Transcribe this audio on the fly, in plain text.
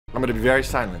I'm gonna be very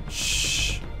silent.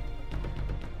 Shh.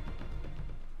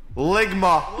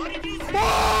 Ligma.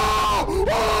 Whoa!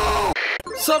 Whoa!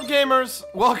 Sup gamers,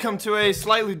 welcome to a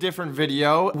slightly different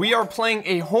video. We are playing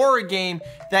a horror game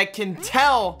that can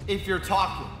tell if you're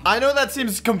talking. I know that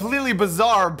seems completely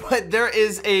bizarre, but there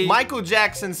is a Michael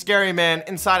Jackson scary man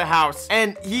inside a house,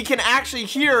 and he can actually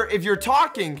hear if you're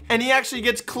talking, and he actually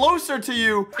gets closer to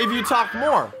you if you talk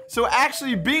more. So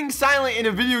actually being silent in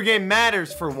a video game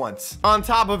matters for once. On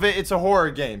top of it, it's a horror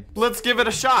game. Let's give it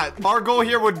a shot. Our goal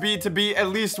here would be to beat at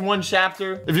least one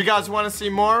chapter. If you guys want to see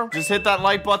more, just hit that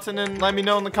like button and let me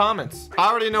know in the comments. I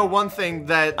already know one thing,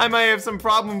 that I might have some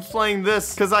problems playing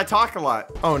this because I talk a lot.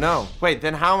 Oh no. Wait,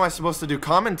 then how am I supposed to do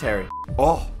commentary?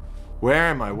 Oh. Where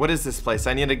am I? What is this place?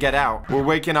 I need to get out. We're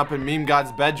waking up in Meme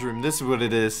God's bedroom. This is what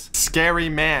it is. Scary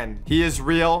man. He is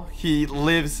real. He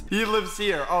lives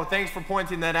here. Oh, thanks for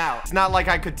pointing that out. It's not like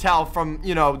I could tell from,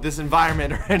 you know, this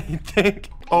environment or anything.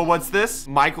 Oh, what's this?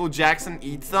 Michael Jackson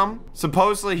eats them?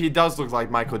 Supposedly he does look like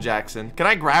Michael Jackson. Can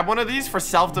I grab one of these for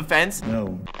self-defense?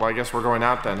 No. Well, I guess we're going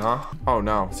out then, huh? Oh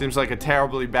no. Seems like a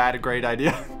terribly great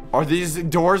idea. Are these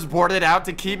doors boarded out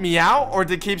to keep me out or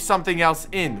to keep something else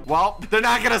in? Well, they're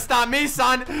not gonna stop me,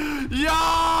 son.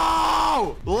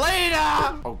 Yo!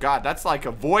 Later! Oh God, that's like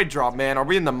a void drop, man. Are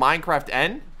we in the Minecraft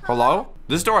end? Hello?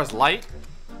 This door is light.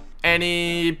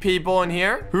 Any people in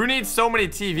here? Who needs so many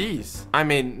TVs? I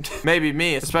mean, maybe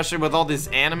me, especially with all this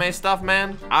anime stuff,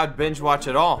 man. I'd binge watch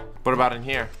it all. What about in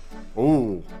here?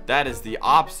 Ooh, that is the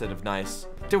opposite of nice.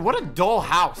 Dude, what a dull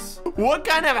house. What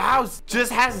kind of house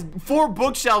just has 4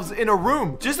 bookshelves in a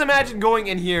room? Just imagine going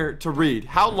in here to read.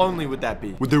 How lonely would that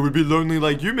be? Well, they would be lonely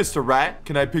like you, Mr. Rat.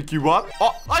 Can I pick you up?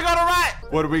 Oh, I got a rat.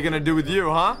 What are we gonna do with you,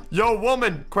 huh? Yo,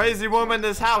 woman, crazy woman in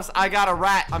this house. I got a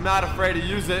rat. I'm not afraid to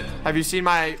use it. Have you seen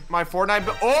my Fortnite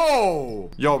bill?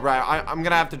 Oh! Yo, rat, I'm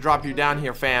gonna have to drop you down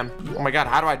here, fam. Oh my God,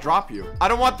 how do I drop you? I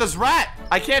don't want this rat.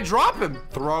 I can't drop him.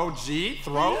 Throw, G,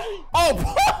 throw.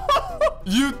 Oh,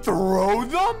 you throw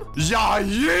them? Yeah,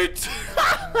 yeet.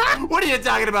 What are you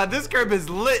talking about? This curb is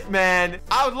lit, man.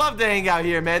 I would love to hang out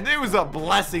here, man. It was a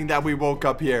blessing that we woke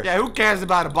up here. Yeah, who cares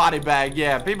about a body bag?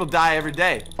 Yeah, people die every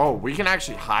day. Oh, we can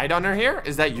actually hide under here?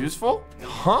 Is that useful?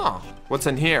 Huh. What's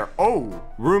in here? Oh,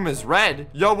 room is red.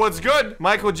 Yo, what's good?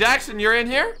 Michael Jackson, you're in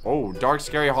here? Oh, dark,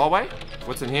 scary hallway.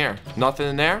 What's in here? Nothing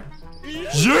in there?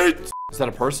 Yeet! Is that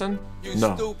a person?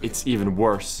 No, it's even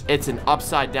worse. It's an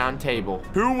upside down table.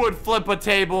 Who would flip a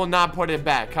table and not put it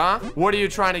back, huh? What are you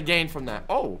trying to gain from that?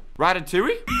 Oh,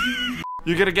 Ratatouille?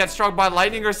 You gonna get struck by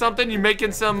lightning or something? You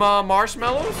making some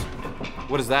marshmallows?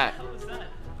 What is that?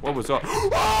 What was that?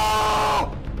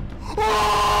 Oh!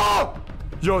 Oh!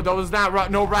 Yo, that was not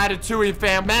no Ratatouille,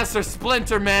 fam. Master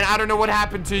Splinter, man. I don't know what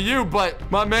happened to you, but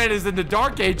my man is in the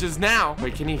dark ages now.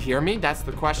 Wait, can he hear me? That's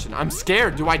the question. I'm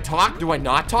scared. Do I talk? Do I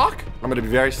not talk? I'm gonna be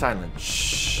very silent.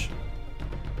 Shh.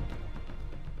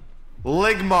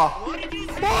 Ligma.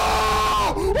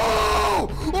 Whoa! Whoa!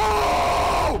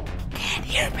 Whoa! Can't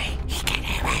hear me. He can't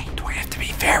hear me. Do I have to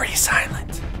be very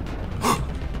silent?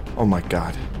 Oh my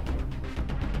God.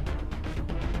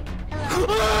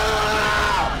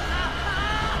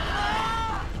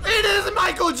 It is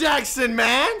Michael Jackson,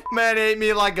 man. Man ate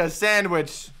me like a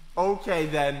sandwich. Okay,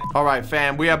 then. All right,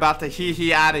 fam. We are about to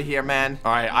hee out of here, man.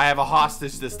 All right, I have a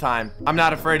hostage this time. I'm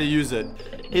not afraid to use it.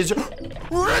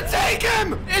 Take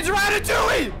him! It's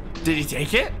Ratatouille! Did he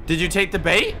take it? Did you take the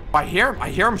bait? I hear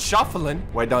him shuffling.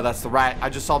 Wait, no, that's the rat. I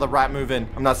just saw the rat move in.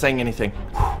 I'm not saying anything.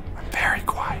 I'm very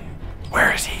quiet.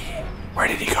 Where is he? Where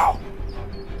did he go?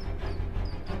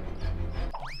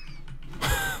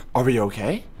 Are we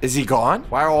okay? Is he gone?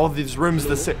 Why are all of these rooms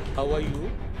the same? How are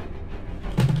you?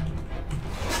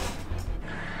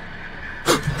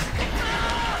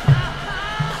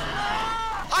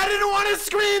 I didn't want to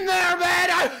scream there, man.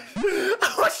 I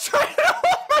was trying to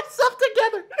hold myself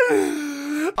together.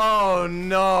 Oh,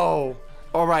 no.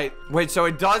 All right. Wait, so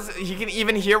it does. He can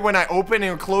even hear when I open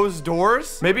and close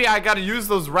doors? Maybe I got to use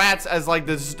those rats as like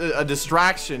this, a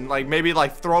distraction. Like maybe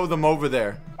like throw them over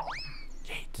there.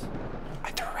 Yeet.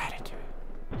 I threw a rat into it.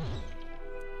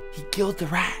 He killed the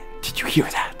rat. Did you hear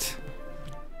that?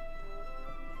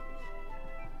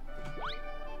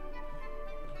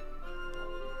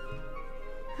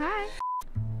 Hi.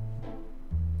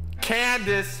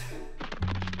 Candace.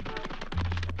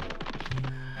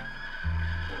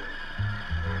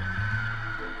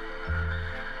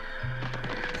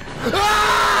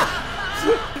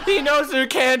 Ah! He knows who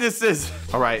Candace is.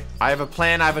 All right, I have a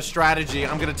plan, I have a strategy.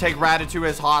 I'm gonna take Ratatouille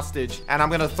as hostage, and I'm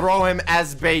gonna throw him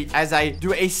as bait as I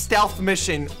do a stealth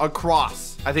mission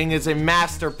across. I think it's a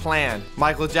master plan.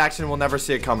 Michael Jackson will never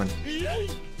see it coming.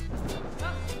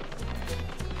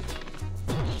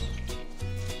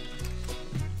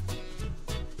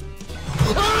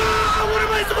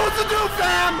 supposed to do,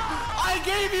 fam? I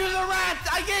gave you the rat.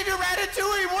 I gave you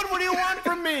Ratatouille. What do you want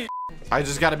from me? I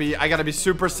gotta be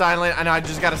super silent, and I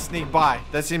just gotta sneak by.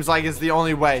 That seems like it's the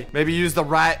only way. Maybe use the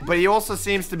rat, but he also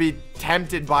seems to be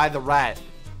tempted by the rat.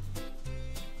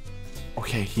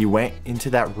 Okay, he went into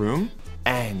that room,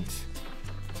 and...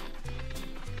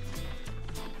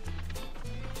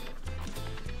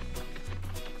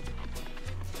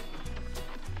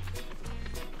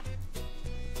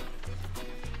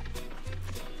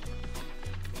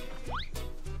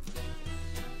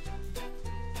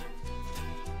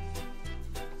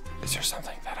 Is there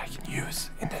something that I can use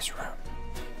in this room?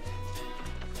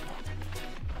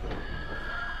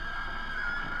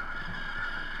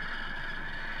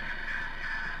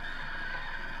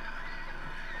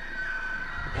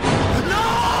 No!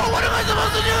 What am I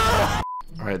supposed to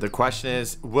do? All right, the question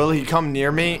is, will he come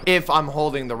near me if I'm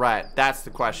holding the rat? That's the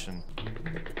question.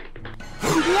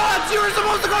 What? You were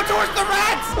supposed to go towards the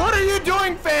rats! What are you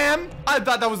doing, fam? I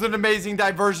thought that was an amazing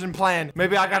diversion plan.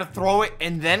 Maybe I gotta throw it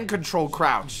and then control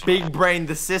crouch. Big brain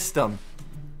the system.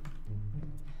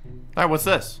 All right, what's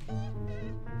this?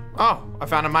 Oh, I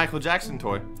found a Michael Jackson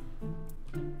toy.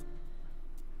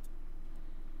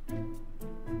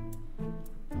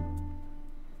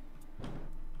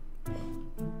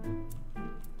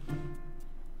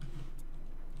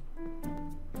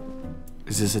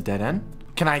 Is this a dead end?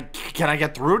 Can I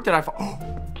get through? Did I fall? Oh.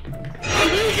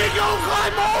 He can go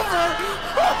climb over!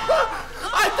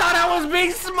 I thought I was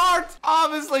being smart.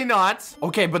 Obviously not.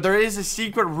 Okay, but there is a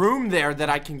secret room there that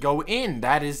I can go in.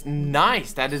 That is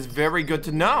nice. That is very good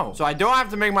to know. So I don't have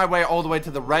to make my way all the way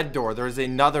to the red door. There is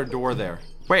another door there.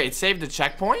 Wait, it saved the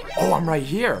checkpoint? Oh, I'm right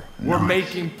here. We're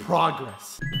making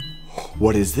progress.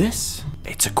 What is this?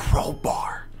 It's a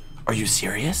crowbar. Are you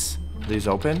serious? Are these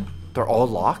open? They're all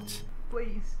locked?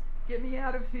 Please, get me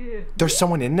out of here. There's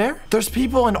someone in there? There's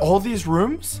people in all these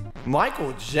rooms?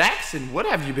 Michael Jackson, what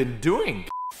have you been doing?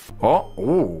 Oh,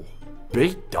 ooh,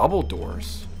 big double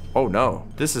doors. Oh no,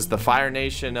 this is the Fire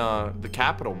Nation, the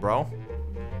capital, bro.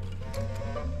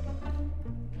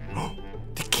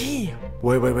 The key.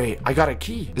 Wait, I got a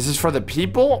key. Is this for the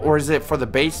people or is it for the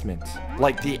basement?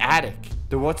 Like the attic?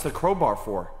 Then what's the crowbar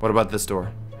for? What about this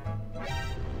door?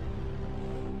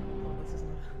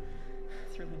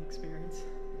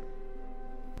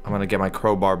 I'm gonna get my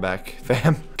crowbar back,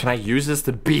 fam. Can I use this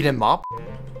to beat him up? Where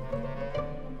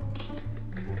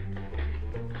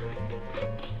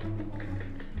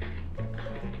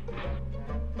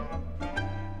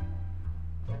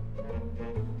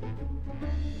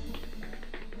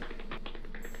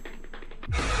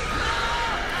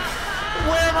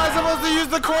am I supposed to use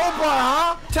the crowbar,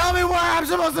 huh? Tell me where I'm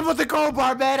supposed to put the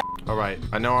crowbar, man. All right,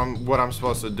 I know what I'm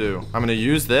supposed to do. I'm gonna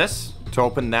use this to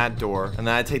open that door, and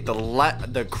then I take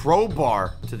the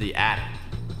crowbar to the attic.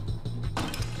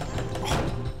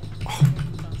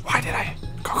 Why did I?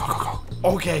 Go.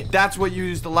 Okay, that's what you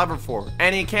use the lever for.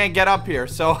 And he can't get up here,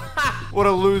 so what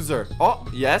a loser. Oh,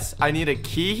 yes, I need a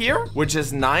key here, which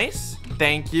is nice.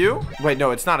 Thank you. Wait,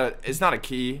 no, it's not a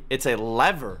key. It's a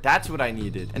lever. That's what I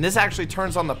needed. And this actually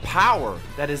turns on the power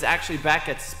that is actually back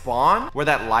at spawn, where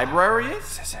that library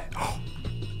is. This is it. Oh.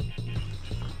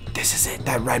 This is it,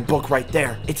 that red book right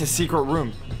there. It's a secret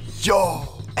room.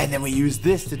 Yo! And then we use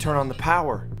this to turn on the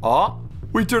power. Oh,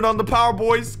 we turned on the power,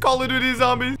 boys. Call of Duty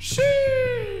Zombies.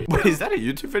 Sheesh. Wait, is that a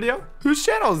YouTube video? Whose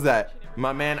channel is that?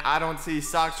 My man, I don't see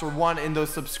socks for one in those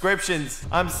subscriptions.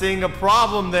 I'm seeing a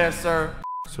problem there, sir.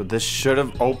 So this should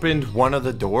have opened one of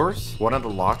the doors? One of the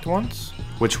locked ones?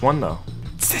 Which one, though?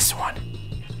 It's this one.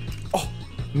 Oh,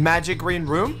 magic green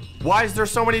room? Why is there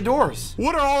so many doors?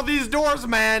 What are all these doors,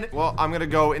 man? Well, I'm gonna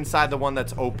go inside the one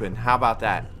that's open. How about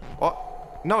that? Oh,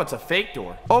 no, it's a fake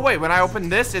door. Oh, wait, when I open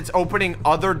this, it's opening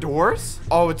other doors?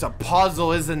 Oh, it's a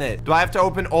puzzle, isn't it? Do I have to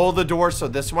open all the doors so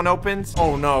this one opens?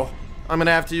 Oh, no. I'm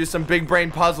gonna have to use some big brain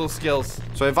puzzle skills.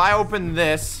 So if I open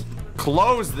this,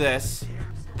 close this,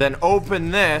 then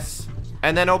open this,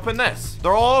 and then open this.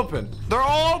 They're all open. They're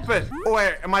all open. Oh,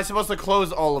 wait, am I supposed to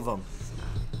close all of them?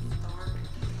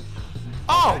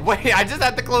 Oh, wait, I just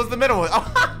had to close the middle one.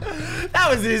 Oh, that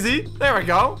was easy. There we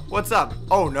go. What's up?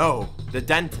 Oh, no. The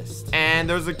dentist. And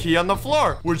there's a key on the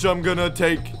floor, which I'm gonna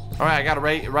take. All right, I gotta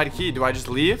write a key. Do I just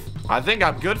leave? I think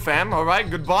I'm good, fam. All right,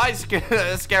 goodbye,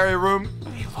 scary room.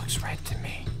 He looks red to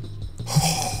me.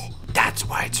 Oh, that's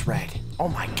why it's red. Oh,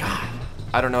 my God.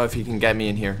 I don't know if he can get me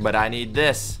in here, but I need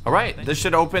this. All right, this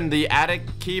should open the attic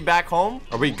key back home.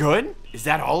 Are we good? Is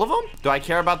that all of them? Do I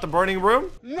care about the burning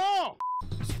room? No.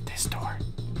 Is it this door?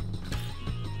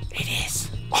 It is.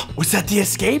 Oh, was that the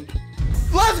escape?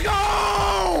 Let's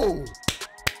go!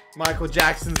 Michael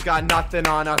Jackson's got nothing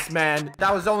on us, man.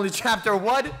 That was only chapter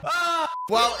 1. Ah!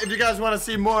 Well, if you guys want to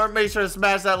see more, make sure to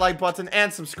smash that like button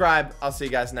and subscribe. I'll see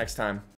you guys next time.